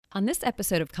On this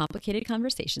episode of Complicated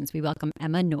Conversations, we welcome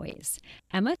Emma Noyes.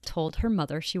 Emma told her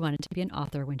mother she wanted to be an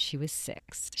author when she was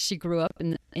 6. She grew up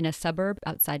in a suburb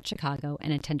outside Chicago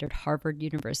and attended Harvard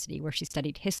University, where she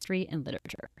studied history and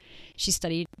literature. She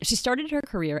started her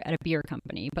career at a beer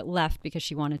company, but left because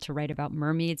she wanted to write about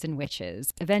mermaids and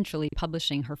witches, eventually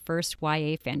publishing her first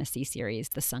YA fantasy series,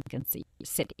 The Sunken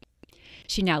City.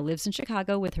 She now lives in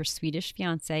Chicago with her Swedish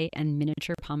fiancé and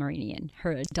miniature Pomeranian.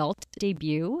 Her adult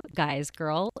debut, Guy's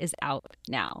Girl, is out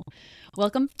now.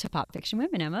 Welcome to Pop Fiction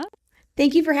Women, Emma.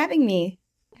 Thank you for having me.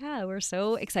 Yeah, we're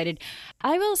so excited.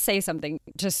 I will say something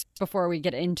just before we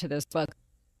get into this book.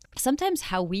 Sometimes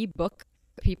how we book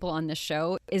people on this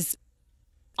show is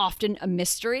often a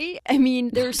mystery. I mean,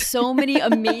 there's so many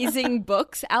amazing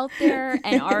books out there,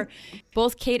 and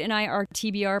both Kate and our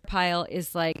TBR pile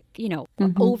is like,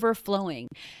 overflowing.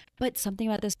 But something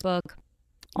about this book,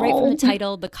 right from the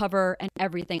title, the cover, and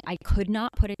everything, I could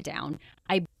not put it down.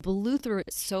 I blew through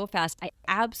it so fast. I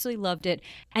absolutely loved it.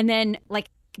 And then, like,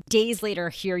 days later,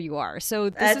 here you are. So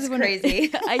that's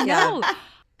crazy. I know.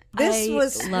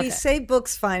 We say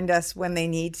books find us when they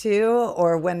need to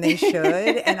or when they should.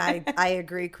 And I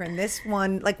agree, Corinne. This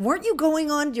one, like, weren't you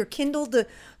going on your Kindle to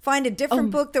find a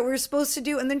different book that we were supposed to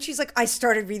do? And then she's like, I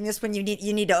started reading this when you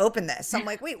need to open this. I'm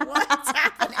like, wait, what's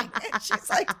happening? And she's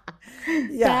like,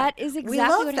 yeah. That is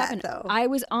exactly what happened. Though. I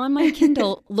was on my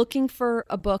Kindle looking for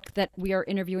a book that we are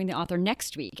interviewing the author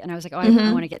next week. And I was like, I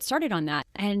want to get started on that.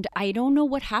 And I don't know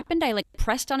what happened. I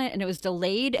pressed on it and it was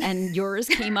delayed and yours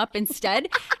came up instead.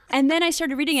 And then I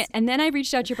started reading it. And then I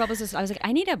reached out to your publicist. I was like,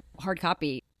 I need a hard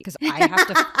copy because I have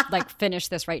to finish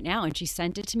this right now. And she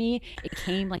sent it to me. It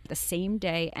came the same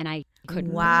day and I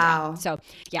couldn't. Wow. So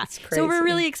yeah. So we're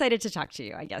really excited to talk to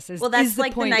you, I guess. Well, that's the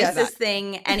nicest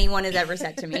thing anyone has ever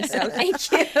said to me. So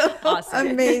thank you. Awesome.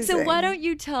 Amazing. So why don't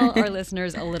you tell our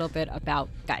listeners a little bit about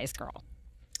Guy's Girl?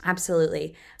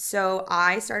 Absolutely. So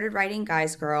I started writing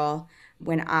Guy's Girl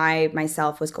when I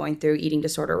myself was going through eating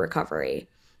disorder recovery.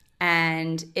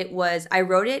 And I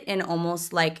wrote it in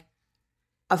almost like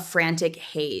a frantic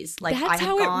haze. That's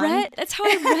how I read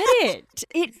it.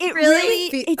 It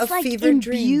really, it's like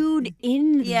imbued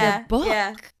in the book.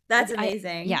 Yeah, that's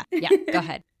amazing. Yeah. Go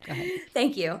ahead.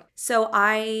 Thank you. So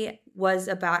I'd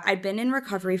been in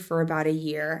recovery for about a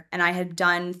year, and I had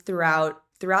done throughout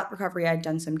recovery, I'd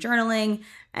done some journaling,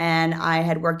 and I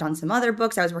had worked on some other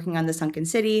books. I was working on The Sunken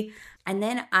City. And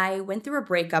then I went through a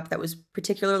breakup that was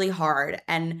particularly hard.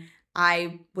 And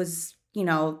I was,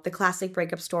 the classic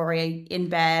breakup story, in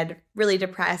bed, really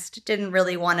depressed, didn't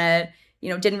really want to,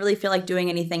 didn't really feel like doing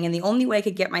anything. And the only way I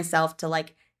could get myself to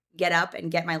get up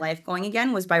and get my life going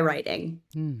again was by writing.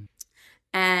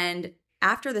 And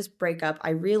after this breakup, I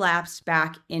relapsed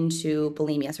back into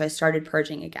bulimia. So I started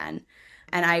purging again.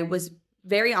 And I was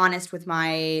very honest with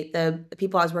the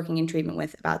people I was working in treatment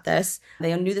with about this.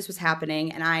 They knew this was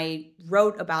happening, and I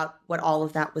wrote about what all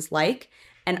of that was like.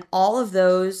 And all of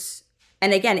those,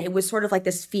 and again, it was sort of like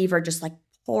this fever just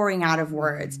pouring out of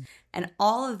words. And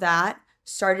all of that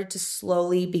started to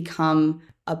slowly become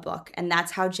a book. And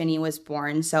that's how Ginny was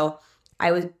born. So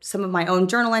some of my own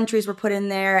journal entries were put in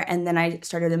there, and then I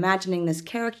started imagining this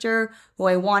character who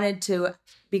I wanted to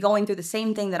be going through the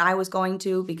same thing that I was going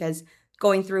through because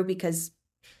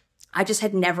I just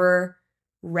had never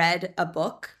read a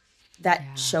book that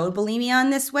showed bulimia in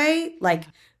this way.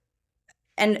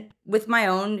 And with my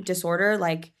own disorder,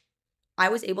 I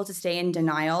was able to stay in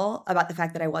denial about the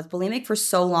fact that I was bulimic for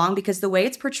so long because the way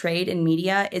it's portrayed in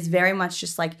media is very much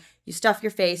just you stuff your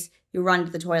face, you run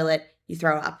to the toilet, you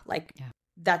throw up.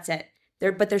 That's it.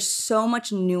 But there's so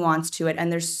much nuance to it,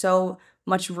 and there's so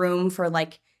much room for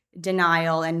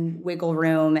denial and wiggle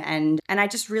room, and I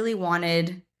just really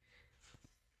wanted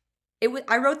it.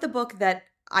 I wrote the book that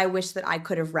I wish that I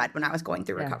could have read when I was going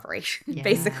through recovery,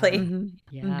 basically.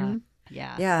 Yeah.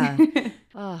 And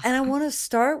I want to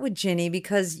start with Ginny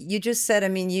because you just said,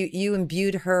 you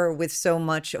imbued her with so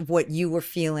much of what you were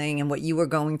feeling and what you were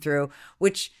going through,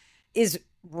 which is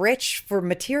rich for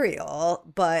material,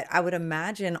 but I would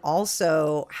imagine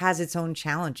also has its own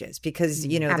challenges because,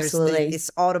 there's this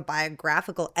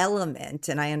autobiographical element.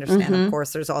 And I understand, of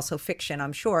course, there's also fiction,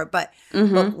 I'm sure. But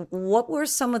what were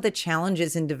some of the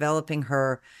challenges in developing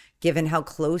her, given how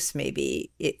close maybe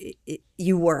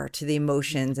you were to the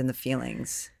emotions and the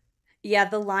feelings? Yeah,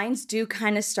 the lines do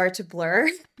kind of start to blur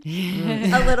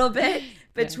a little bit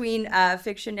between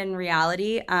fiction and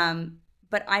reality.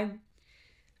 But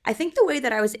I think the way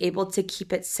that I was able to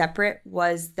keep it separate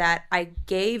was that I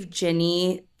gave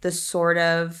Ginny the sort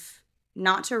of,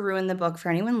 not to ruin the book for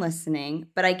anyone listening,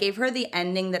 but I gave her the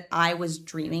ending that I was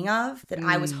dreaming of, that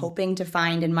I was hoping to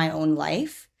find in my own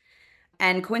life.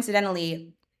 And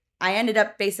coincidentally, I ended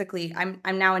up basically, I'm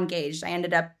now engaged. I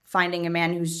ended up finding a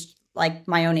man who's like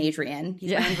my own Adrian.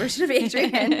 He's my own version of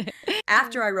Adrian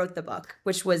after I wrote the book,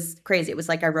 which was crazy. It was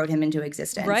like I wrote him into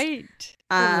existence. Right.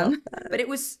 But it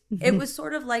was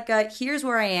sort of like here's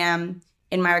where I am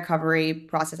in my recovery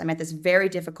process. I'm at this very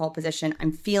difficult position.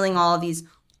 I'm feeling all of these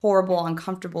horrible,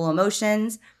 uncomfortable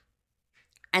emotions.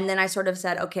 And then I sort of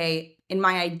said, okay, in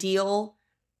my ideal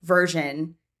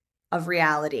version of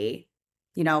reality,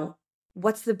 you know,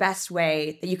 what's the best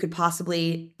way that you could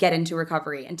possibly get into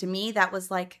recovery? And to me, that was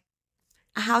like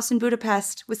a house in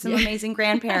Budapest with some amazing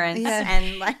grandparents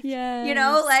and like, you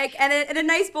know, like, and a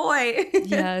nice boy.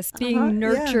 Yes. Being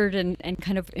nurtured and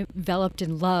kind of enveloped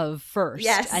in love first.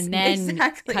 Yes, and then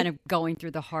kind of going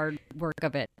through the hard work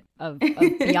of it, of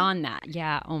beyond that.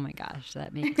 Yeah. Oh my gosh.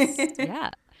 That makes,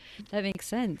 that makes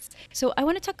sense. So I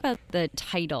want to talk about the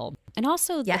title and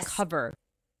also the cover.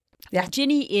 Yeah.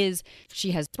 Ginny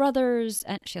she has brothers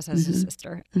and she also has a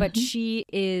sister, but she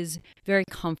is very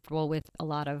comfortable with a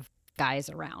lot of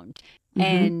guys around.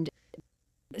 And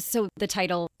so the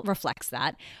title reflects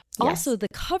that. Yes. Also, the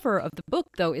cover of the book,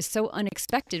 though, is so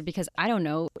unexpected because, I don't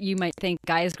know, you might think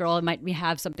Guy's Girl might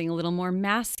have something a little more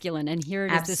masculine. And here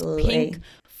it is, this pink,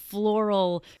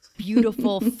 floral,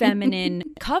 beautiful, feminine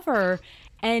cover.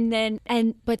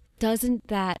 But doesn't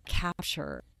that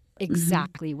capture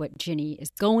exactly what Ginny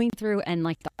is going through, and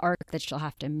like the arc that she'll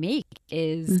have to make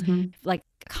is like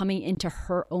coming into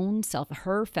her own self,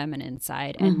 her feminine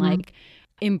side, and like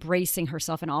embracing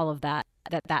herself and all of that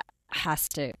has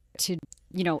to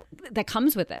you know, that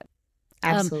comes with it.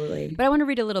 Absolutely. But I want to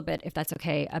read a little bit, if that's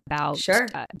okay, about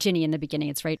Ginny in the beginning.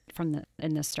 It's right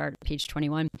in the start, page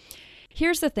 21.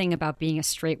 Here's the thing about being a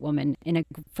straight woman in a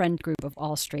friend group of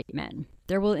all straight men.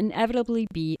 There will inevitably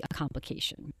be a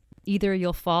complication. Either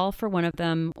you'll fall for one of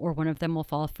them or one of them will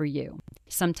fall for you.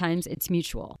 Sometimes it's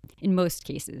mutual. In most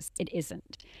cases, it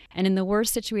isn't. And in the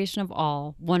worst situation of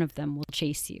all, one of them will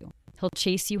chase you. He'll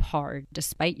chase you hard,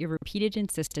 despite your repeated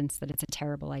insistence that it's a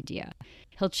terrible idea.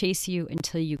 He'll chase you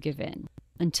until you give in,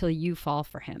 until you fall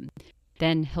for him.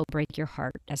 Then he'll break your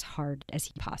heart as hard as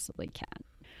he possibly can.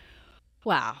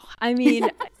 Wow. I mean,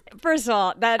 first of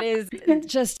all, that is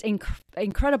just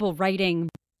incredible writing.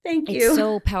 Thank you. It's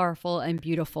so powerful and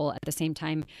beautiful at the same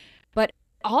time, but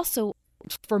also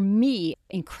for me,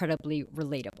 incredibly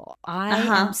relatable. I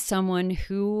am someone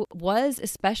who was,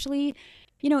 especially,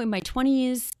 you know, in my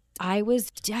 20s, I was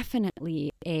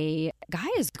definitely a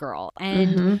guy's girl.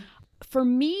 And for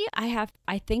me, I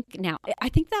think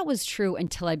that was true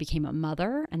until I became a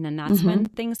mother. And then that's when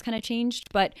things kind of changed.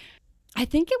 But I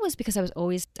think it was because I was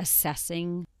always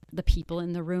assessing the people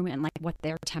in the room and like what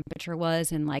their temperature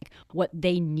was and like what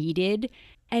they needed.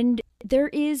 And there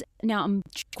is, now I'm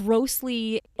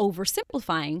grossly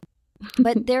oversimplifying,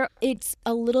 but it's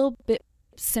a little bit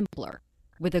simpler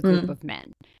with a group of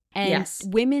men. And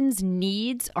women's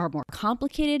needs are more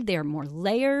complicated. They are more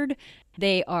layered.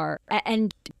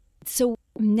 And so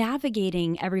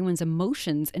navigating everyone's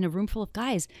emotions in a room full of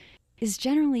guys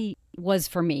was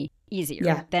for me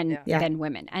easier than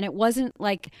women. And it wasn't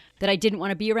like that I didn't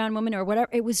want to be around women or whatever.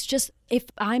 It was just, if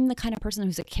I'm the kind of person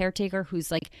who's a caretaker,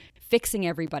 who's like fixing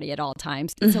everybody at all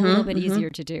times, it's a little bit easier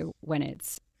to do when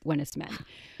it's men.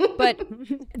 But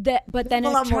then a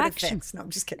lot more to attraction. fix. No, I'm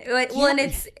just kidding. Well, and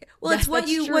it's what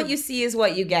you see is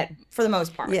what you get for the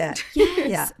most part. Yeah. Yes.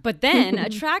 Yeah. But then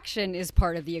attraction is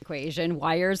part of the equation.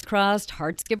 Wires crossed,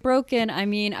 hearts get broken. I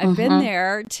mean, I've been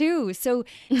there too. So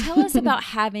tell us about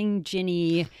having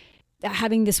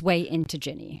this way into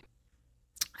Ginny.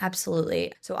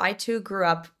 Absolutely. So I too grew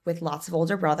up with lots of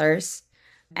older brothers,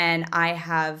 and I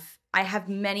have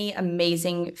many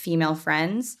amazing female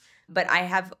friends, but I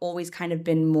have always kind of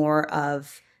been more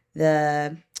of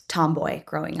the tomboy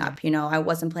growing up. You know, I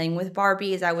wasn't playing with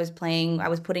Barbies. I was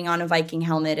putting on a Viking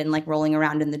helmet and like rolling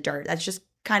around in the dirt. That's just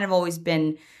kind of always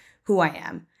been who I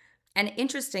am. And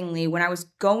interestingly, when I was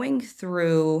going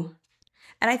through,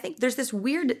 and I think there's this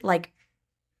weird like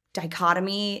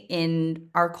dichotomy in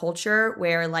our culture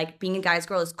where like being a guy's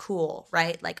girl is cool,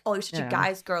 right? Like, oh, you're such a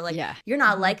guy's girl. Like, you're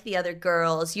not like the other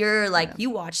girls. You're like, you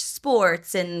watch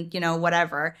sports and, you know,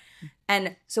 whatever.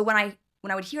 And so when I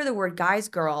would hear the word guy's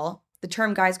girl, the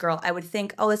term guy's girl, I would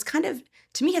think, oh, it's kind of,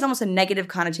 to me, has almost a negative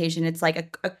connotation. It's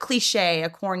like a cliche, a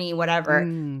corny, whatever.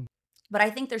 But I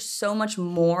think there's so much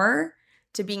more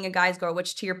to being a guy's girl,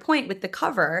 which to your point with the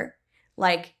cover,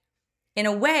 like in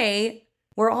a way,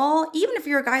 we're all, even if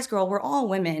you're a guy's girl, we're all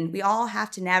women. We all have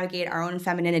to navigate our own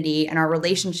femininity and our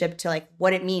relationship to like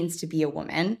what it means to be a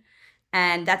woman.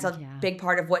 And that's a big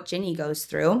part of what Ginny goes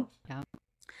through. Yeah.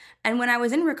 And when I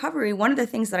was in recovery, one of the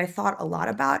things that I thought a lot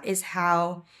about is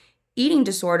how eating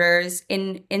disorders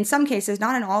in some cases,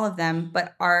 not in all of them,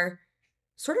 but are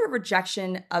sort of a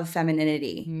rejection of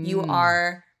femininity. You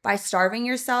are, by starving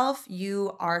yourself,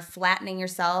 you are flattening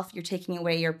yourself. You're taking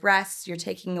away your breasts. You're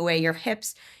taking away your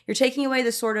hips. You're taking away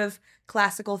the sort of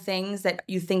classical things that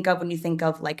you think of when you think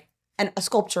of like a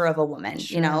sculpture of a woman,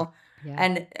 Sure. you know?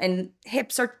 Yeah. And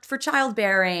hips are for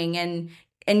childbearing,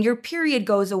 and your period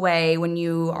goes away when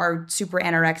you are super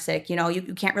anorexic. You know,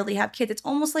 you can't really have kids. It's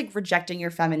almost like rejecting your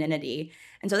femininity.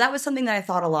 And so that was something that I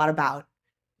thought a lot about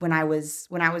when I was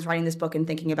writing this book and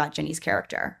thinking about Ginny's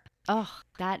character. Oh,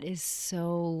 that is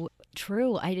so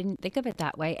true. I didn't think of it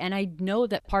that way. And I know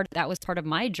that that was part of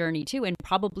my journey too, and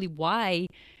probably why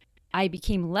I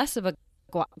became less of a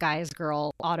guy's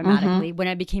girl automatically when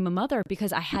I became a mother,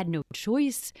 because I had no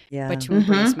choice but to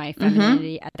embrace my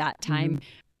femininity at that time.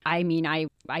 I mean, I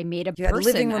made a you person. had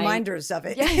living reminders of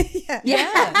it. Yeah. You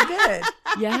did.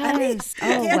 Yes. I mean, you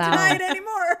can't deny it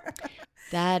anymore.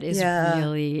 That is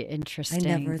really interesting.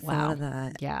 I never thought of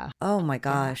that. Yeah. Oh my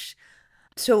gosh.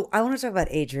 So I want to talk about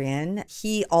Adrian.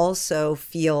 He also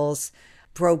feels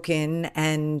broken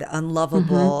and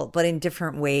unlovable, but in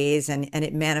different ways, and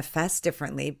it manifests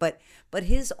differently. But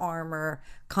his armor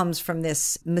comes from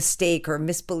this mistake or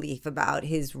misbelief about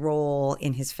his role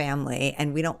in his family,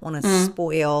 and we don't want to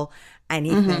spoil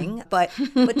anything. But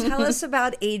tell us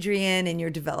about Adrian and your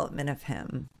development of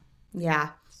him.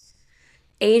 Yeah.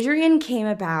 Adrian came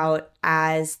about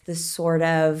as the sort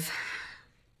of,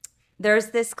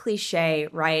 there's this cliche,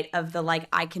 right, of the like,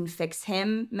 I can fix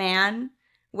him man,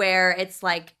 where it's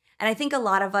like, and I think a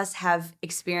lot of us have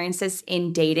experienced this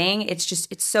in dating.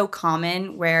 It's so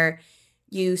common where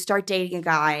you start dating a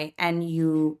guy and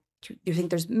you think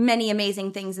there's many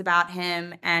amazing things about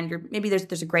him, and maybe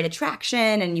there's a great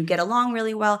attraction and you get along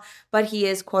really well, but he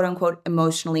is quote unquote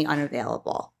emotionally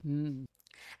unavailable.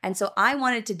 And so I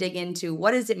wanted to dig into,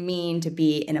 what does it mean to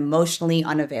be an emotionally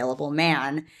unavailable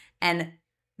man? And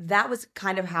that was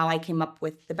kind of how I came up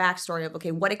with the backstory of,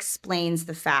 okay, what explains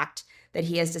the fact that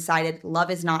he has decided love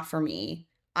is not for me.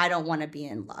 I don't want to be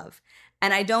in love.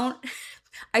 And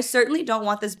I certainly don't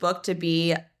want this book to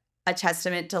be a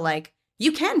testament to like,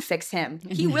 you can fix him.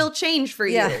 He will change for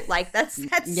you. Like that's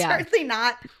certainly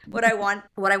not what I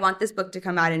want this book to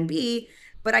come out and be.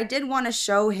 But I did want to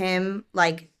show him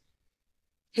like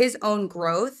his own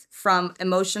growth from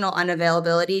emotional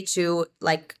unavailability to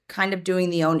like kind of doing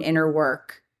the own inner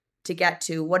work to get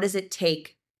to what does it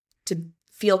take to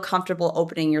feel comfortable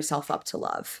opening yourself up to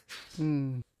love.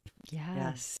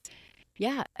 Yes.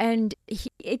 Yeah. And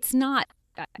it's not,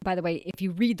 by the way, if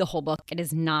you read the whole book, it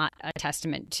is not a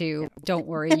testament to don't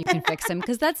worry, you can fix him,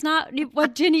 because that's not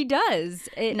what Ginny does.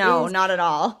 No, not at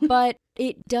all. But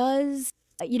it does.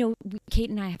 You know, Kate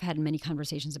and I have had many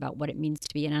conversations about what it means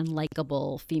to be an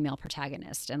unlikable female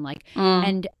protagonist, and like,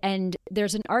 and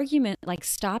there's an argument like,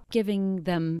 stop giving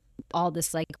them all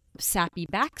this like sappy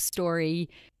backstory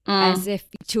as if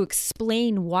to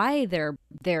explain why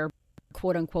they're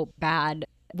quote unquote bad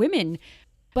women.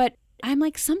 But I'm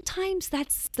like, sometimes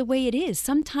that's the way it is.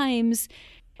 Sometimes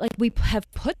like we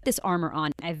have put this armor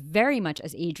on very much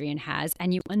as Adrian has,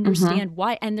 and you understand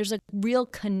why, and there's a real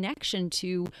connection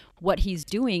to what he's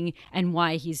doing and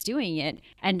why he's doing it,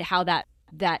 and how that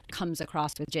comes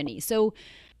across with Ginny. So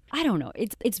I don't know.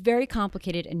 It's very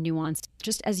complicated and nuanced,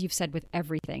 just as you've said with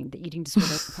everything, the eating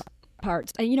disorder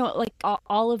parts. And you know, like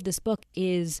all of this book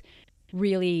is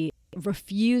really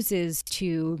refuses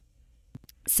to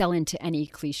sell into any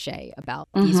cliche about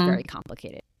these very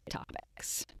complicated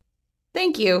topics.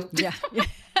 Thank you. Yeah.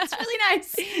 That's really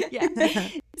nice. Yeah.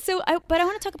 So, but I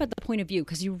want to talk about the point of view,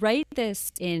 because you write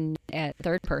this in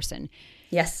third person.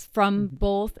 Yes. From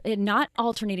both, not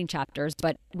alternating chapters,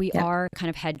 but we are kind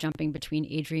of head jumping between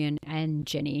Adrian and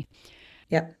Ginny.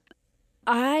 Yep.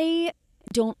 I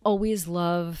don't always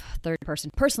love third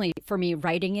person. Personally, for me,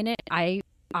 writing in it,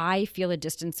 I feel a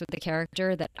distance with the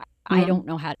character that I don't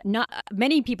know how. Not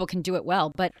many people can do it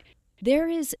well, but there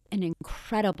is an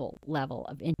incredible level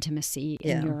of intimacy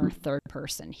in your third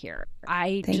person here.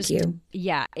 Thank you.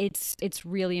 Yeah, it's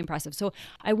really impressive. So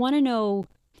I want to know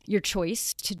your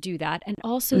choice to do that, and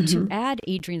also to add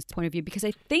Adrian's point of view, because I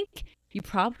think you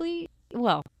probably,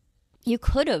 you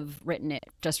could have written it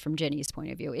just from Ginny's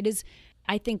point of view. It is,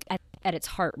 I think, at its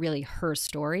heart, really her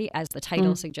story, as the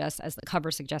title suggests, as the cover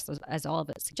suggests, as all of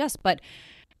it suggests. But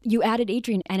you added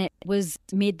Adrian, and it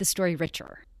made the story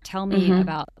richer. Tell me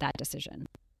about that decision.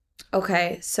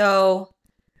 Okay, so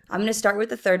I'm going to start with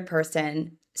the third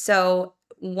person. So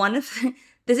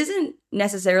this isn't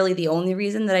necessarily the only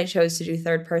reason that I chose to do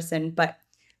third person, but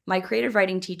my creative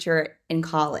writing teacher in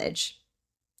college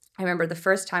I remember the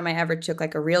first time I ever took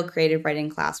like a real creative writing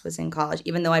class was in college,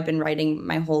 even though I've been writing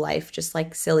my whole life, just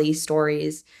like silly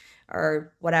stories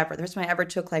or whatever. The first time I ever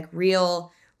took like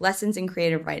real lessons in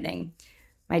creative writing,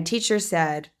 my teacher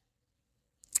said,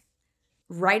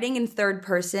 writing in third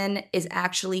person is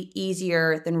actually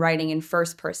easier than writing in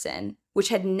first person, which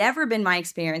had never been my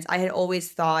experience. I had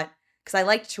always thought, because I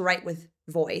liked to write with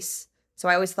voice, so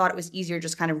I always thought it was easier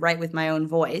just kind of write with my own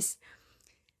voice.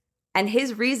 And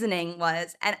his reasoning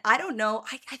was, and I don't know,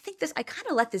 I think this, I kind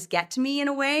of let this get to me in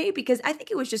a way because I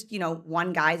think it was just,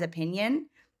 one guy's opinion.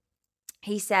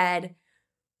 He said,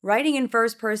 writing in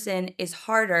first person is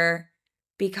harder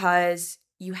because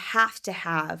you have to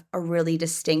have a really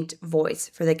distinct voice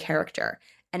for the character.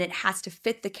 And it has to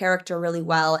fit the character really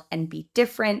well and be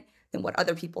different than what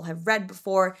other people have read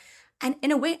before. And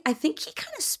in a way, I think he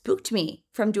kind of spooked me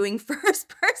from doing first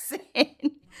person.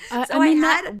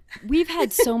 We've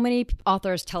had so many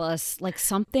authors tell us like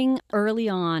something early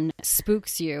on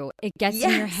spooks you. It gets in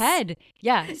your head.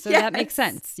 Yeah. So that makes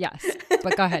sense. Yes.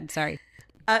 But go ahead. Sorry.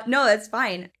 No, that's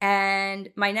fine. And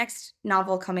my next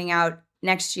novel coming out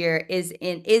next year is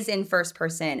in first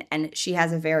person, and she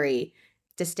has a very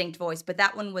distinct voice. But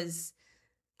that one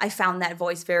I found that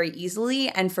voice very easily.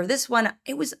 And for this one,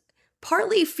 it was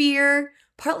partly fear,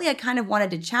 partly I kind of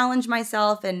wanted to challenge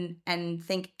myself and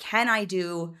think, can I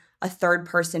do a third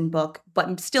person book,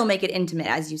 but still make it intimate,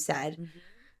 as you said? Mm-hmm.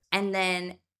 And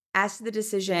then as to the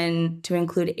decision to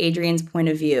include Adrian's point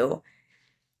of view,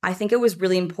 I think it was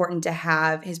really important to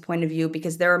have his point of view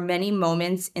because there are many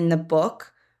moments in the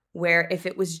book where if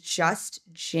it was just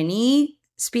Ginny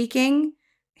speaking,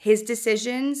 his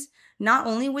decisions, not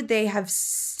only would they have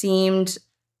seemed,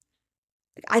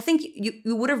 I think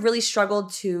you would have really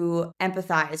struggled to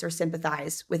empathize or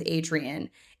sympathize with Adrian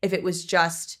if it was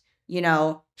just,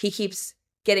 he keeps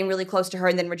getting really close to her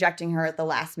and then rejecting her at the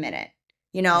last minute,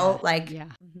 you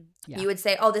would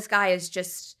say, oh, this guy is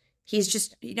just, he's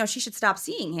just, she should stop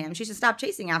seeing him. She should stop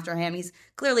chasing after him. He's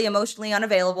clearly emotionally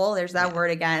unavailable. There's that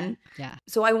word again. Yeah.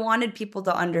 So I wanted people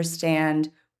to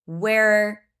understand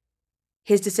where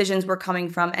his decisions were coming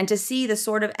from and to see the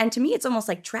sort of, and to me, it's almost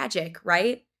like tragic,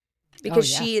 right?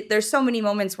 Because there's so many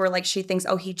moments where like she thinks,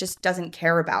 oh, he just doesn't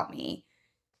care about me.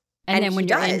 And then when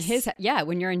you're in his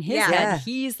head,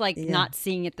 he's like not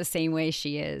seeing it the same way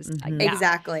she is. Mm-hmm.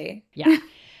 Exactly. Yeah.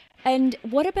 And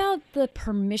what about the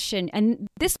permission? And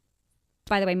this,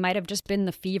 by the way, might have just been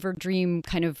the fever dream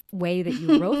kind of way that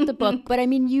you wrote the book. But I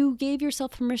mean, you gave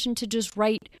yourself permission to just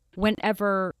write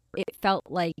whenever it felt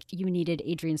like you needed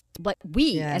Adrian's, like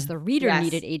as the reader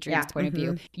needed Adrian's point of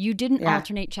view. You didn't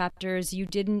alternate chapters. You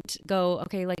didn't go,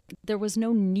 okay, like there was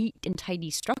no neat and tidy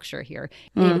structure here.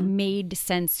 It made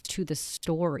sense to the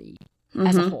story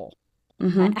as a whole.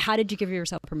 How did you give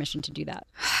yourself permission to do that?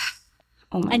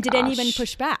 Oh my And did anyone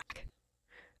push back?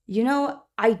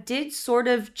 I did sort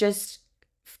of just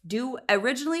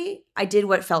originally I did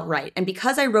what felt right. And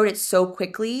because I wrote it so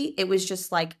quickly, it was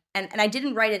just like, and I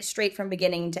didn't write it straight from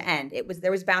beginning to end.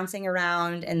 There was bouncing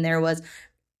around, and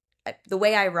the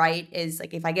way I write is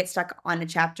like, if I get stuck on a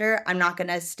chapter, I'm not going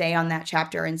to stay on that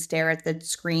chapter and stare at the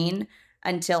screen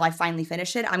until I finally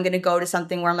finish it. I'm going to go to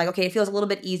something where I'm like, okay, it feels a little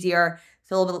bit easier,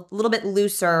 feel a little bit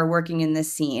looser working in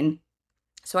this scene.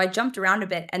 So I jumped around a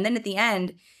bit. And then at the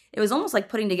end, it was almost like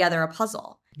putting together a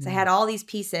puzzle. So I had all these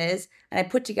pieces and I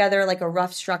put together like a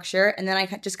rough structure, and then I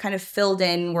just kind of filled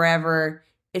in wherever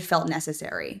it felt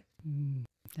necessary.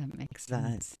 That makes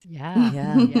sense.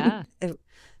 Yeah.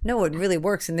 No, it really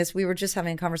works. And we were just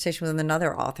having a conversation with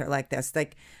another author like this.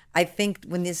 Like, I think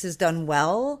when this is done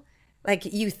well, like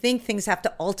you think things have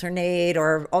to alternate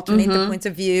the points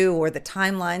of view or the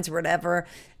timelines or whatever,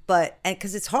 but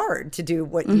because it's hard to do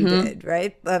what you did,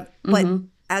 right? But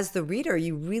as the reader,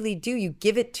 you really do. You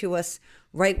give it to us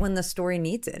right when the story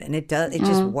needs it, and it does. It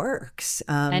just works.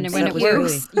 And when it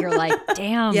works, you're like,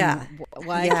 "Damn,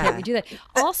 why can't we do that?"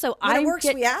 Also, when it works,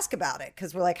 we ask about it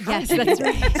because we're like, "Yes, that's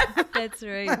right, that's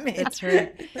right, that's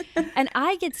right." And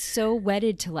I get so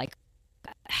wedded to like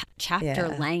chapter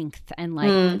length and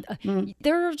like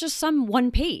there are just some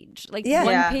one page or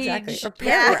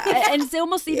paragraph and it's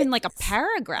almost even like a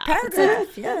paragraph.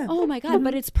 Oh my god,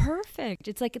 but it's perfect.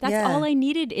 It's like that's all I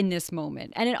needed in this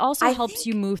moment, and it also helps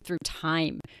you move through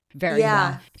time very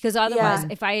well, because otherwise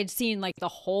if I had seen like the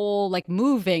whole like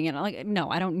moving and I'm like, no,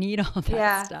 I don't need all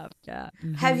that stuff.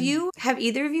 Have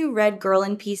either of you read Girl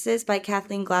in Pieces by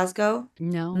Kathleen Glasgow?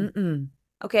 No.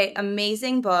 Okay,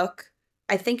 amazing book.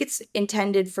 I think it's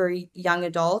intended for young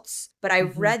adults, but I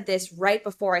read this right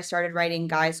before I started writing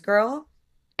Guy's Girl,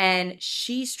 and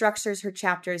she structures her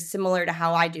chapters similar to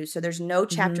how I do. So there's no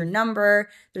chapter number,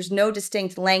 there's no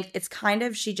distinct length. It's kind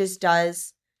of, she just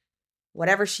does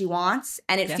whatever she wants,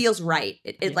 and it feels right.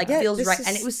 It like feels right.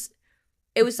 And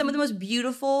it was some of the most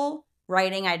beautiful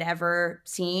writing I'd ever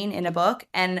seen in a book.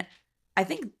 And I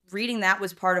think reading that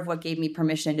was part of what gave me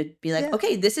permission to be like,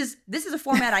 okay, this is a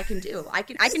format I can do. I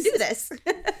can do this.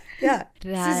 Yeah.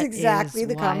 This is exactly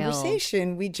the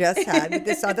conversation we just had with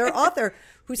this other author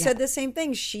who said the same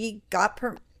thing. She got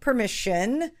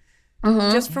permission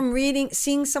just from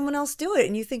seeing someone else do it.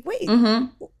 And you think, wait,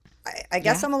 I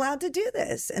guess I'm allowed to do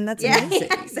this. And that's amazing.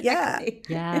 Exactly.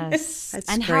 Yes. That's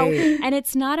and great. And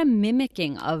it's not a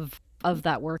mimicking of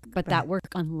that work, but that work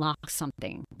unlocks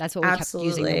something. That's what we kept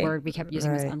using the word. We kept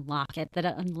using was unlock it. That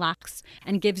it unlocks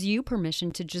and gives you permission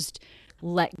to just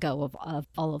let go of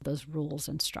all of those rules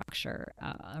and structure.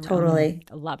 Totally.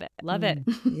 Love it. Love it.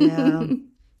 Yeah.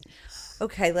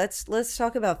 Okay, let's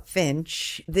talk about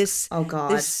Finch. Oh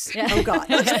God. Oh God.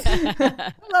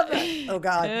 Love it. Oh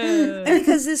God. And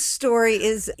because this story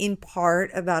is in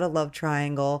part about a love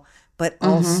triangle, but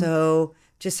also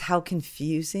just how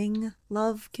confusing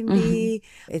love can be.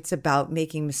 It's about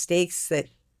making mistakes that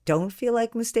don't feel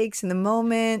like mistakes in the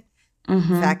moment. In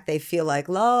fact, they feel like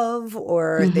love,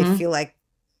 or they feel like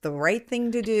the right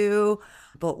thing to do.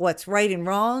 But what's right and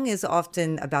wrong is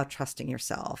often about trusting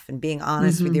yourself and being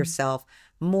honest with yourself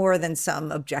more than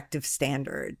some objective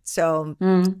standard. So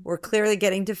we're clearly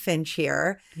getting to Finch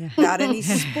here. Without any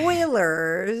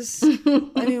spoilers,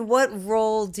 I mean, what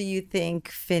role do you think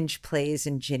Finch plays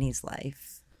in Ginny's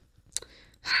life?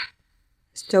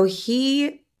 So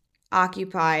he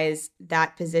occupies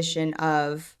that position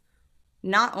of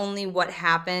not only what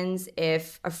happens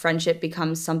if a friendship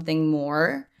becomes something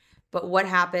more, but what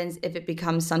happens if it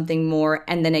becomes something more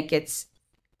and then it gets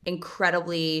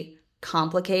incredibly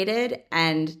complicated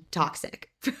and toxic,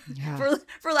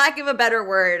 for lack of a better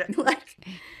word. Like,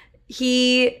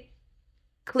 he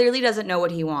clearly doesn't know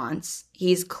what he wants.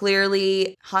 He's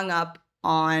clearly hung up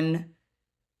on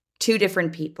two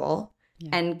different people.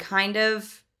 And kind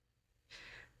of,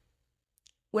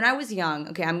 when I was young,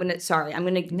 I'm going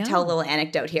to tell a little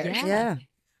anecdote here. Yeah.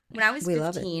 When I was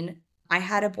 15, I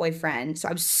had a boyfriend. So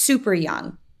I was super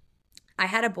young. I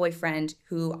had a boyfriend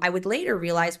who I would later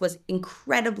realize was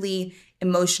incredibly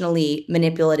emotionally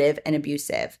manipulative and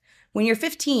abusive. When you're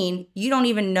 15, you don't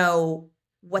even know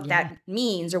what that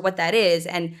means or what that is.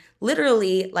 And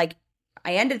literally, like,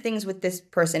 I ended things with this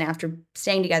person after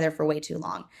staying together for way too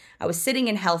long. I was sitting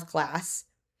in health class.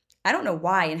 I don't know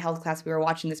why in health class we were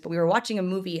watching this, but we were watching a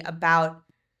movie about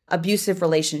abusive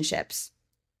relationships.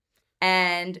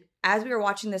 And as we were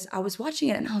watching this, I was watching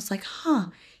it and I was like,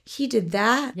 he did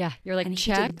that. Yeah, you're like, and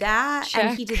check. He did that, check.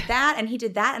 and he did that, and he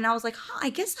did that. And I was like, I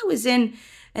guess I was in,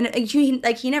 and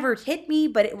he never hit me,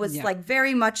 but it was like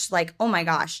very much like, oh my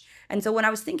gosh. And so when I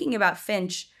was thinking about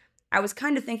Finch, I was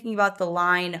kind of thinking about the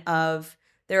line of,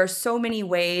 there are so many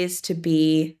ways to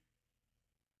be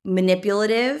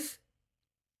manipulative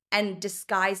and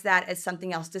disguise that as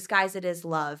something else, disguise it as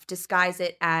love, disguise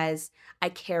it as I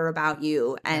care about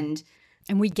you. And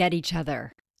we get each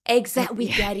other. Exactly. We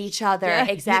get each other. Yeah.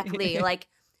 Exactly. Like,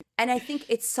 and I think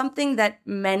it's something that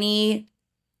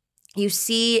you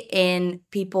see in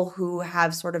people who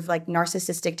have sort of like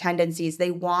narcissistic tendencies.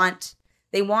 They want,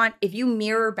 if you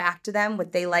mirror back to them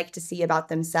what they like to see about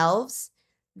themselves,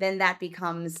 then that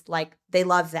becomes like, they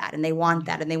love that and they want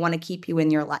that and they want to keep you in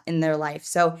their life.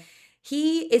 So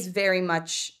he is very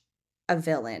much a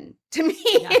villain to me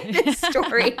in this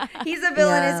story. He's a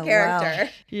villainous character. Wow.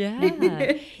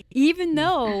 Yeah. Even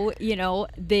though,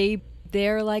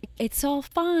 they're like, it's all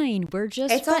fine. We're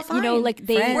just, it's all fine.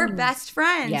 We're best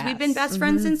friends. Yes. We've been best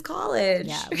friends since college.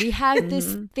 Yeah. We have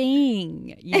this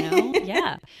thing,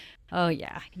 Yeah. Oh,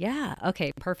 yeah. Yeah.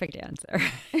 Okay. Perfect answer.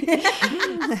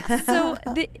 So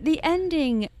the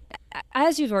ending,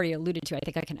 as you've already alluded to, I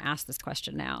think I can ask this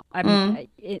question now. I mean,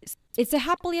 it's a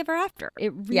happily ever after.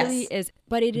 It really is.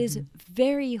 But it is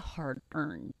very hard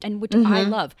earned, and which I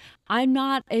love. I'm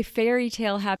not a fairy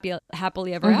tale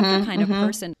happily ever after kind of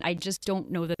person. I just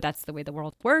don't know that that's the way the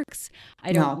world works.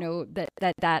 I don't know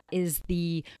that is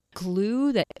the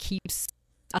glue that keeps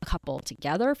a couple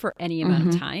together for any amount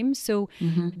of time. So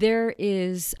there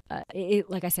is,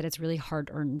 like I said, it's really hard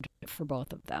earned for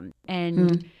both of them.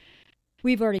 And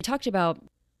we've already talked about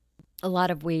a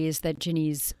lot of ways that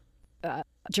Ginny's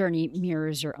journey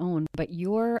mirrors your own, but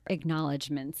your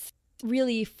acknowledgments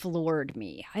really floored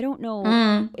me. I don't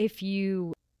know if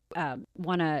you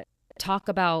want to talk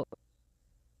about,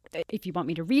 if you want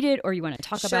me to read it or you want to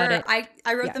talk about it.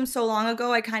 I wrote them so long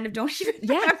ago, I kind of don't even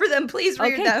remember them. Please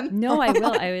read them. No, I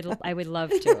will. I would love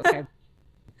to. Okay.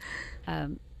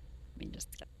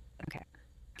 Okay.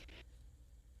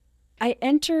 I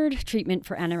entered treatment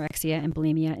for anorexia and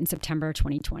bulimia in September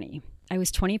 2020. I was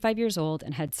 25 years old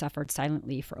and had suffered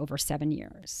silently for over 7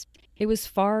 years. It was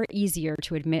far easier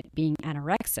to admit being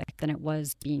anorexic than it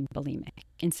was being bulimic.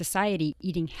 In society,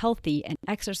 eating healthy and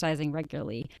exercising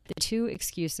regularly, the two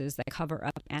excuses that cover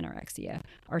up anorexia,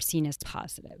 are seen as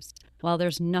positives, while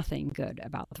there's nothing good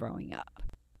about throwing up.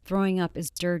 Throwing up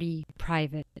is dirty,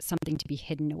 private, something to be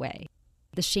hidden away.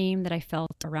 The shame that I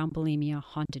felt around bulimia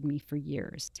haunted me for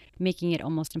years, making it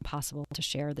almost impossible to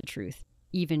share the truth,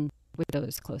 even with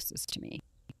those closest to me.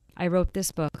 I wrote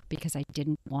this book because I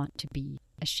didn't want to be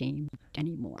ashamed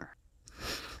anymore.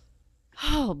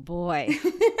 Oh boy.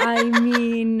 I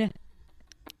mean,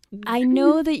 I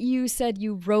know that you said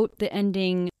you wrote the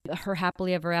ending, her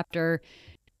happily ever after,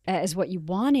 as what you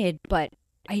wanted, but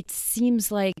it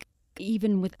seems like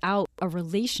even without a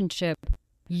relationship,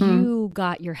 you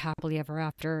got your happily ever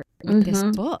after with this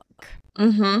book.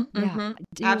 Yeah.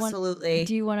 Absolutely.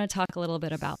 Do you want to talk a little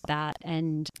bit about that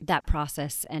and that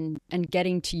process and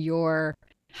getting to your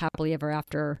happily ever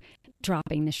after,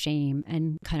 dropping the shame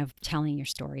and kind of telling your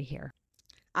story here?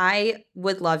 I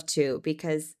would love to,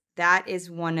 because that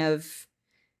is one of,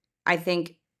 I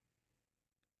think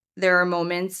there are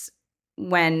moments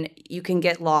when you can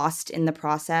get lost in the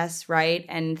process, right?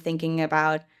 And thinking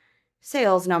about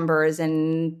sales numbers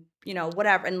and, you know,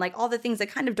 whatever, and like all the things that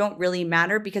kind of don't really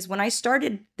matter. Because when I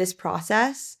started this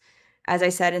process, as I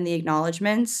said in the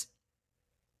acknowledgments,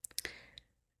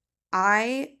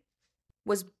 I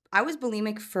was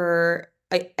bulimic for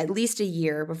at least a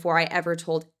year before I ever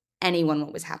told anyone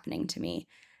what was happening to me.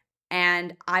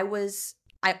 And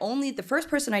the first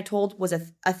person I told was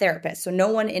a therapist, so no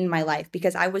one in my life,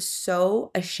 because I was so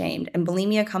ashamed. And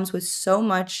bulimia comes with so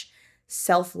much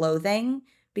self-loathing,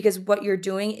 because what you're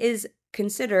doing is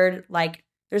considered like,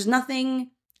 there's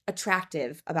nothing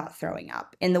attractive about throwing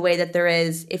up in the way that there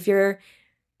is if you're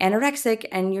anorexic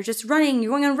and you're just running,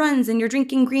 you're going on runs and you're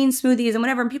drinking green smoothies and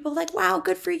whatever. And people are like, wow,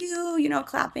 good for you, you know,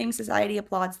 clapping, society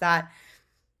applauds that.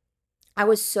 I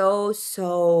was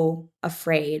so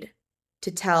afraid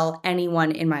to tell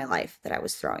anyone in my life that I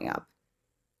was throwing up.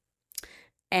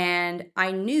 And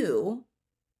I knew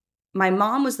my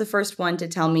mom was the first one to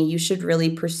tell me, you should really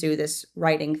pursue this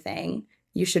writing thing.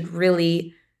 You should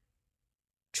really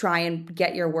try and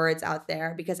get your words out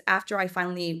there. Because after I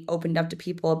finally opened up to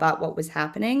people about what was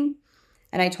happening,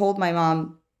 and I told my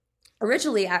mom,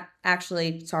 originally,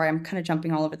 actually, sorry, I'm kind of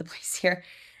jumping all over the place here.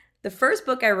 The first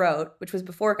book I wrote, which was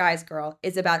Before Guys Girl,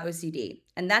 is about OCD.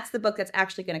 And that's the book that's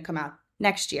actually going to come out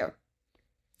next year.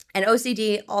 And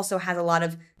OCD also has a lot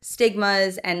of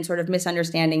stigmas and sort of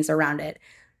misunderstandings around it.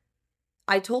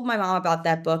 I told my mom about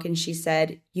that book and she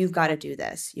said, you've got to do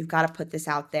this. You've got to put this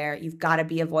out there. You've got to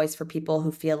be a voice for people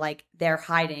who feel like they're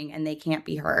hiding and they can't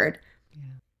be heard.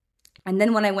 Yeah. And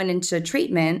then when I went into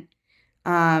treatment,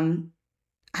 I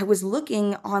was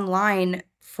looking online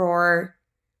for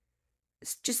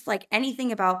just like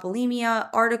anything about bulimia,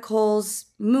 articles,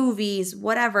 movies,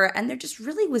 whatever. And there just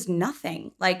really was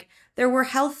nothing. Like, there were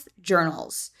health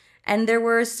journals and there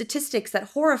were statistics that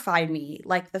horrified me.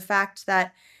 Like the fact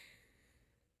that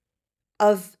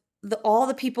of all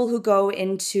the people who go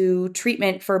into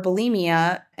treatment for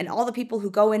bulimia and all the people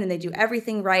who go in and they do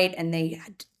everything right and they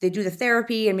do the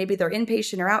therapy and maybe they're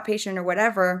inpatient or outpatient or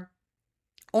whatever,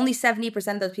 only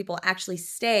 70% of those people actually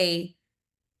stay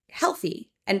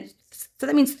healthy. And so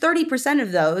that means 30%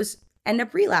 of those end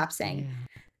up relapsing.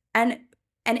 Yeah.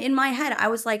 And in my head, I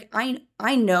was like,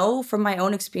 I know from my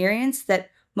own experience that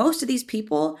most of these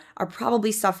people are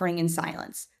probably suffering in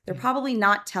silence. They're probably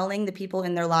not telling the people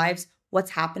in their lives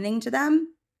what's happening to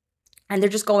them. And they're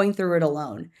just going through it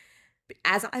alone,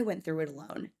 as I went through it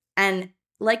alone. And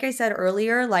like I said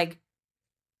earlier, like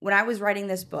when I was writing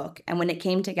this book and when it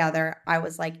came together, I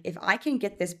was like, if I can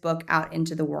get this book out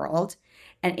into the world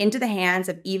and into the hands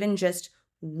of even just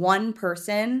one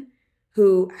person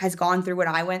who has gone through what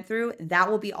I went through, that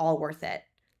will be all worth it.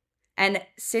 And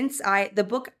since the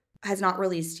book has not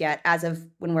released yet as of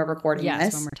when we're recording this.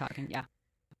 Yes, when we're talking, yeah.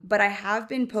 But I have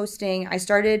been posting, I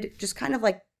started just kind of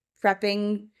like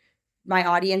prepping my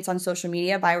audience on social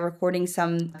media by recording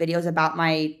some videos about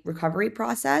my recovery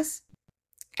process.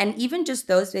 And even just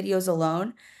those videos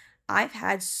alone, I've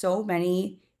had so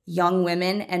many young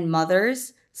women and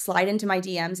mothers slide into my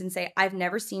DMs and say, I've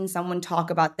never seen someone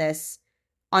talk about this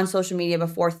on social media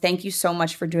before. Thank you so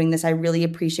much for doing this. I really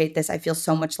appreciate this. I feel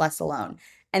so much less alone.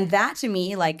 And that to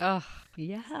me, like,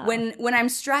 yeah. When I'm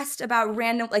stressed about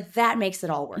random, like, that makes it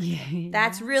all worth it.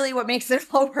 That's really what makes it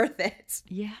all worth it.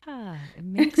 Yeah, it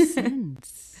makes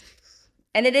sense.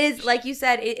 And it is, like you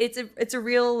said, it's a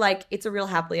real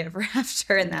happily ever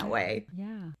after in that way.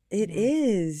 Yeah. It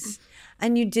is.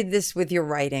 And you did this with your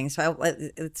writing. So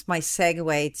it's my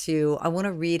segue to, I want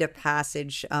to read a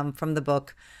passage from the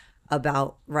book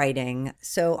about writing.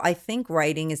 So I think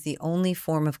writing is the only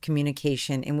form of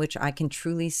communication in which I can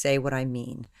truly say what I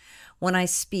mean. When I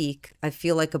speak, I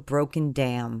feel like a broken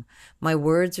dam. My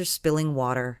words are spilling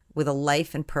water with a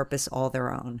life and purpose all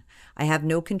their own. I have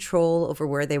no control over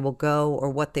where they will go or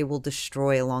what they will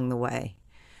destroy along the way.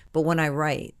 But when I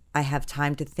write, I have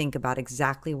time to think about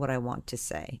exactly what I want to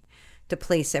say, to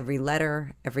place every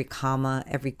letter, every comma,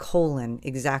 every colon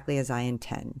exactly as I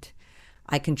intend.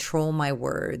 I control my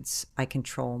words. I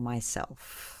control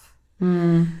myself.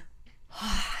 And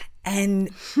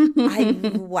I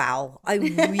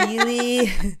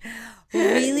really,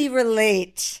 really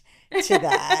relate to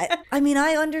that. I mean,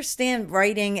 I understand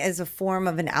writing as a form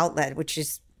of an outlet, which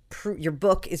is your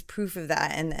book is proof of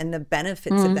that, and the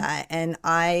benefits of that. And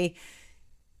I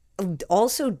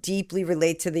also deeply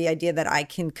relate to the idea that I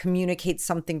can communicate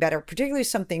something better, particularly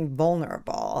something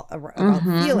vulnerable about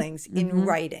feelings in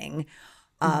writing.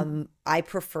 I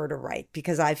prefer to write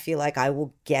because I feel like I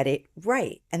will get it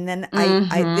right. And then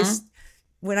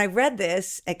when I read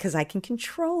this, because I can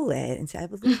control it and say I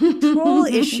have control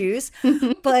issues,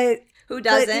 but who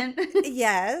doesn't?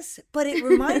 Yes, but it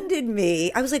reminded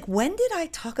me, I was like, when did I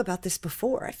talk about this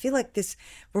before? I feel like this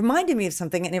reminded me of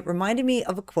something, and it reminded me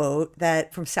of a quote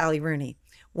from Sally Rooney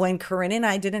when Corinne and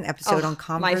I did an episode on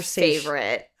conversation. My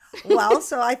favorite. Well,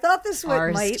 so I thought this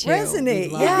one might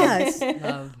resonate. Yes.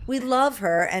 We love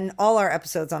her, and all our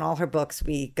episodes on all her books,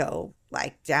 we go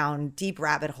like down deep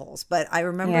rabbit holes. But I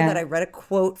remember that I read a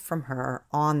quote from her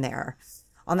on that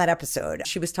episode.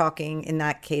 She was talking in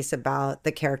that case about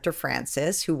the character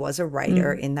Frances, who was a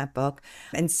writer in that book,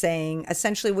 and saying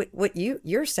essentially what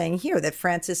you're saying here, that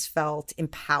Frances felt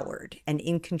empowered and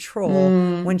in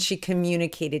control when she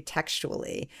communicated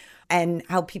textually, and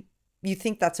how you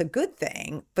think that's a good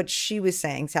thing. But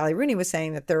Sally Rooney was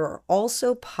saying that there are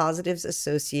also positives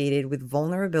associated with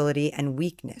vulnerability and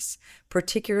weakness,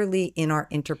 particularly in our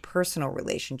interpersonal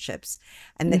relationships.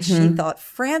 And that she thought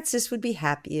Frances would be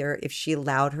happier if she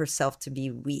allowed herself to be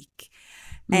weak.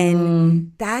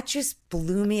 And that just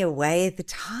blew me away at the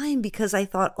time, because I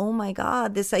thought, oh my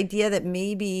God, this idea that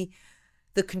maybe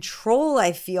the control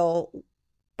I feel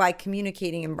by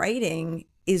communicating and writing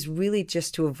is really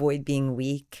just to avoid being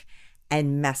weak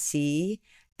and messy,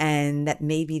 and that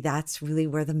maybe that's really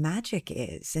where the magic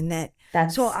is. And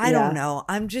I don't know.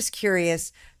 I'm just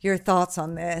curious your thoughts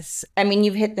on this. I mean,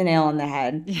 you've hit the nail on the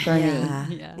head for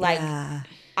me.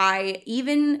 I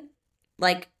even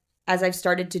as I've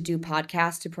started to do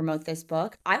podcasts to promote this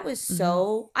book, I was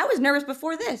nervous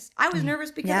before this. I was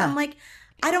nervous because I'm like,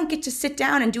 I don't get to sit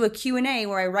down and do a Q&A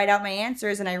where I write out my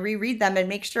answers and I reread them and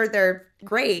make sure they're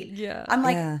great. Yeah. I'm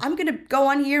like, I'm going to go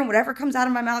on here and whatever comes out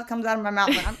of my mouth comes out of my mouth.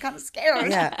 But I'm kind of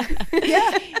scared. Yeah.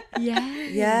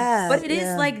 But it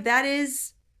is that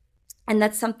is, and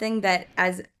that's something that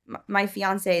as my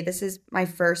fiance, this is my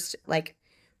first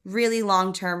really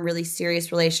long-term, really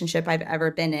serious relationship I've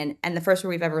ever been in, and the first where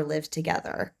we've ever lived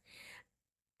together.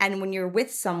 And when you're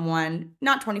with someone,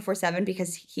 not 24/7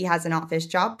 because he has an office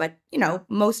job, but,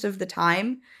 most of the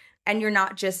time, and you're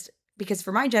not just, because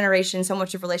for my generation, so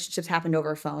much of relationships happened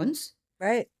over phones.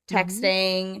 Right.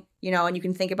 Texting, and you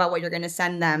can think about what you're going to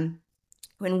send them.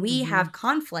 When we have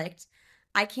conflict,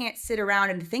 I can't sit around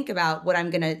and think about what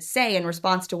I'm going to say in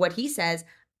response to what he says.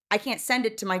 I can't send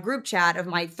it to my group chat of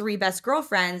my 3 best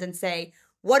girlfriends and say,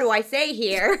 what do I say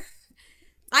here?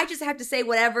 I just have to say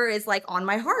whatever is on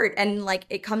my heart, and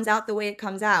it comes out the way it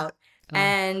comes out. Oh.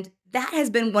 And that has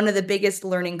been one of the biggest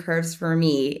learning curves for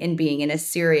me in being in a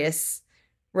serious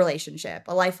relationship,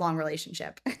 a lifelong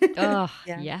relationship.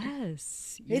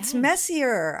 Yes. It's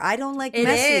messier. I don't like messy.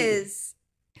 It is.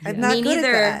 I'm not good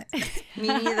at that. Me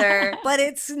neither. But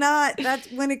it's not,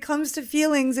 when it comes to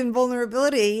feelings and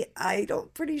vulnerability,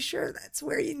 pretty sure that's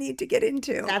where you need to get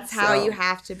into. That's how you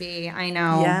have to be. I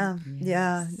know. Yeah.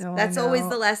 Yeah. No, that's always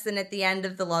the lesson at the end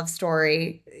of the love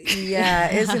story. Yeah,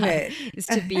 isn't it? Is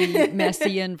to be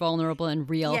messy and vulnerable and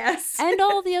real. Yes. And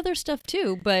all the other stuff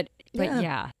too. But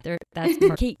that's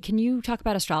more. Kate, can you talk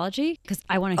about astrology? Because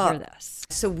I want to hear this.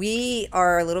 So we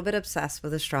are a little bit obsessed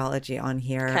with astrology on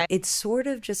here. Okay. It's sort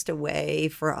of just a way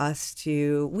for us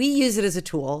we use it as a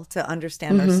tool to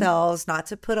understand ourselves, not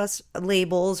to put us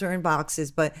labels or in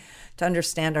boxes, but to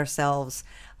understand ourselves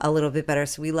a little bit better.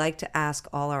 So we like to ask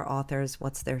all our authors,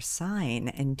 what's their sign?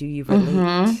 And do you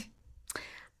relate?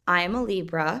 I am a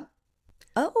Libra.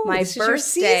 Oh, this is your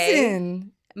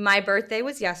season. My birthday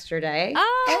was yesterday.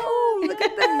 Oh, look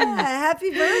at that. Happy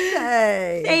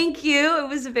birthday. Thank you. It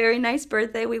was a very nice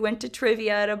birthday. We went to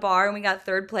trivia at a bar and we got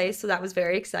third place, so that was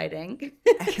very exciting.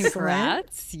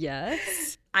 Congrats.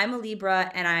 Yes. I'm a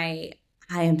Libra and I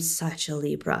am such a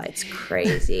Libra. It's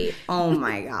crazy. Oh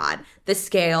my God. The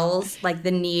scales, like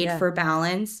the need for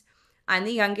balance. I'm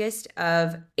the youngest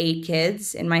of 8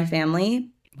 kids in my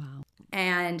family. Wow.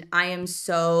 And I am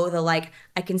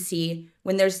I can see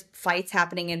when there's fights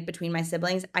happening in between my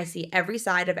siblings, I see every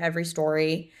side of every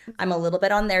story. I'm a little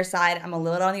bit on their side. I'm a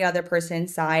little bit on the other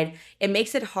person's side. It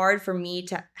makes it hard for me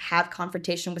to have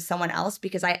confrontation with someone else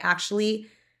because I actually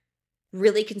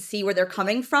really can see where they're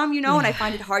coming from, and I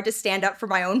find it hard to stand up for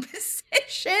my own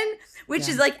position, which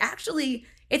is actually,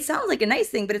 it sounds like a nice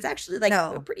thing, but it's actually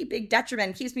a pretty big detriment.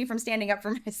 It keeps me from standing up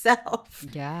for myself.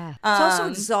 Yeah. It's also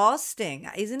exhausting,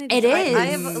 isn't it? It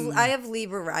is. I have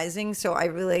Libra rising, so I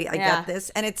get this.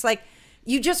 And it's like,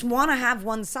 you just want to have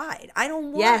one side. I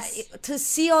don't want to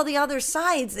see all the other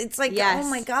sides. It's like, oh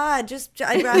my God,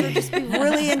 I'd rather just be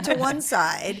really into one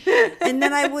side. And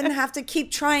then I wouldn't have to keep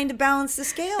trying to balance the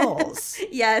scales.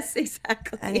 Yes,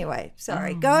 exactly. Anyway,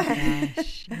 sorry. Go ahead.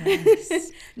 Gosh,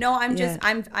 yes. No,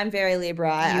 I'm very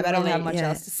Libra. I don't have much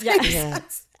else to say.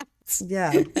 Yes.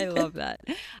 Yeah. I love that.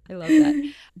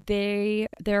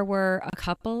 There were a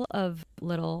couple of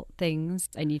little things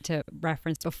I need to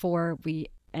reference before we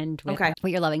end with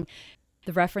what you're loving.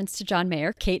 The reference to John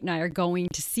Mayer. Kate and I are going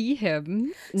to see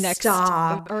him next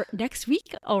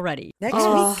week already.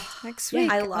 Next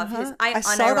week. I love his. I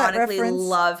unironically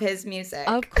love his music.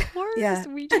 Of course,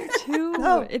 we do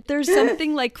too. There's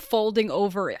something like folding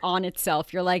over on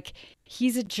itself. You're like,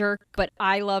 he's a jerk, but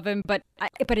I love him. But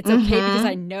it's okay because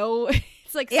I know.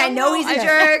 It's like, I know he's a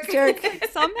jerk.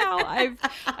 Somehow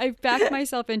I've backed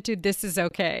myself into this is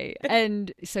okay,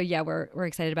 and so we're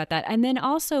excited about that. And then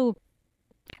also,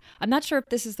 I'm not sure if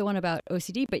this is the one about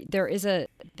OCD, but there is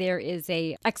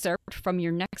a excerpt from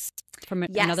your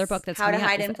another book that's How to coming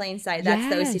Hide out. in Plain Sight. That's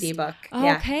the OCD book.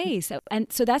 Okay, so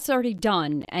that's already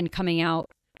done and coming out.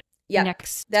 Yeah,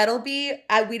 next. That'll be.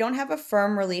 We don't have a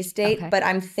firm release date, but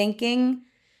I'm thinking.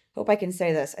 Hope I can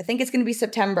say this. I think it's going to be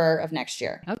September of next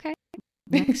year. Okay.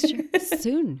 Next year.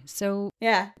 Soon. So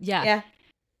yeah.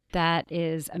 That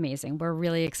is amazing. We're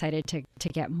really excited to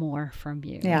get more from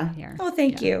you here. Oh,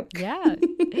 thank you. Yeah.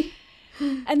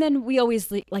 And then we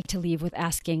always like to leave with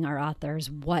asking our authors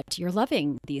what you're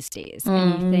loving these days.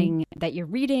 Anything that you're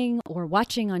reading or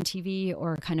watching on TV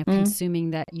or kind of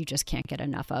consuming that you just can't get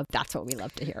enough of. That's what we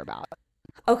love to hear about.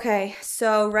 Okay,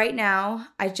 so right now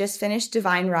I just finished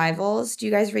Divine Rivals. Do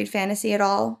you guys read fantasy at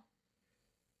all?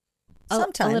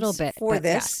 Sometimes. A little bit. For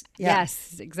this. Yeah.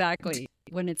 Yes, exactly.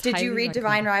 When it's Did you read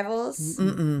Divine Rivals?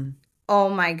 Mm-mm. Oh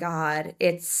my God.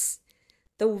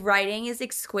 The writing is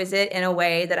exquisite in a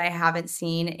way that I haven't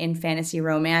seen in fantasy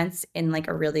romance in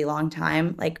a really long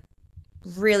time.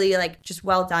 Really just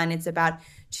well done. It's about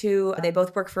they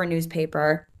both work for a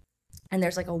newspaper and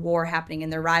there's a war happening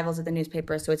and they're rivals at the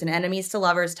newspaper. So it's an enemies to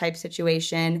lovers type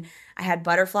situation. I had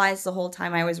butterflies the whole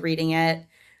time I was reading it.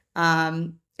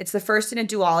 It's the first in a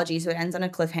duology, so it ends on a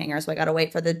cliffhanger. So I got to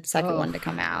wait for the second one to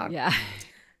come out. Yeah.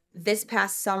 This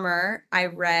past summer, I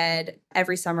read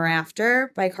Every Summer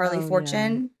After by Carly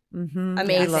Fortune. Yeah. Mm-hmm.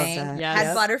 Amazing. I love that. Yes.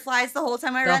 Had butterflies the whole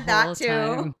time I read that too.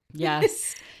 Time.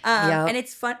 Yes. And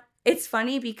it's fun. It's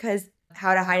funny because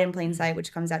How to Hide in Plain Sight,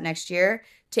 which comes out next year,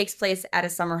 takes place at a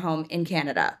summer home in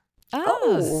Canada.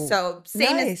 Oh. So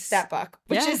same as that book,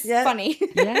 which is funny.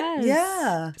 Yes.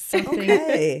 Yeah.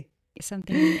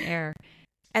 Something in the air.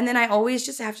 And then I always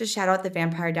just have to shout out The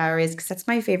Vampire Diaries because that's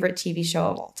my favorite TV show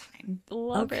of all time.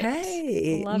 Love it.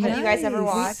 Have you guys ever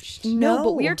watched? No,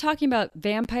 but we are talking about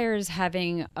vampires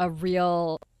having a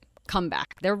real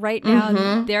comeback. They're right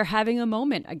now, they're having a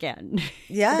moment again.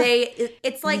 Yeah.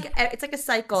 It's like a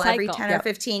cycle. Every 10 or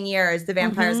 15 years, the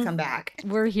vampires come back.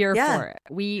 We're here for it.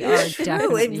 We are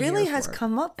definitely It really has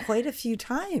come up quite a few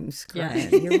times, Corinne.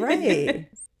 You're right.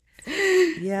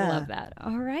 Yeah. Love that.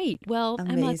 All right. Well,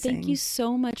 Amazing. Emma, thank you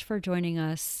so much for joining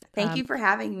us. Thank you for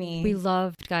having me. We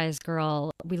loved Guys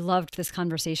Girl. We loved this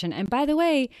conversation. And by the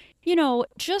way,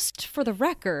 just for the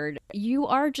record, you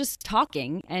are just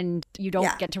talking and you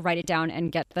don't get to write it down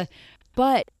and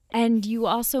and you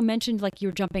also mentioned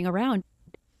you're jumping around,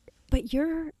 but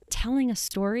you're telling a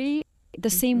story the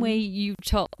same way you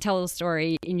tell a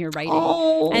story in your writing.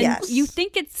 You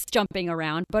think it's jumping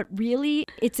around, but really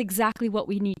it's exactly what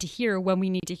we need to hear when we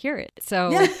need to hear it. So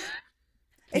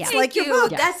it's like your book.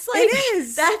 That's it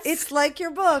is. It's like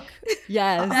your book.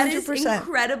 Yes. That 100%. Is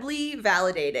incredibly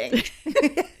validating.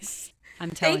 I'm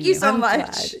telling Thank you so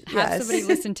much. Have somebody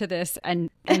listen to this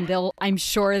and I'm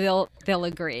sure they'll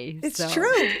agree. It's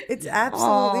true. It's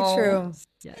absolutely true.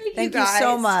 Yeah. Thank you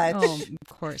so much. Oh,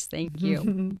 of course. Thank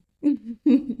you.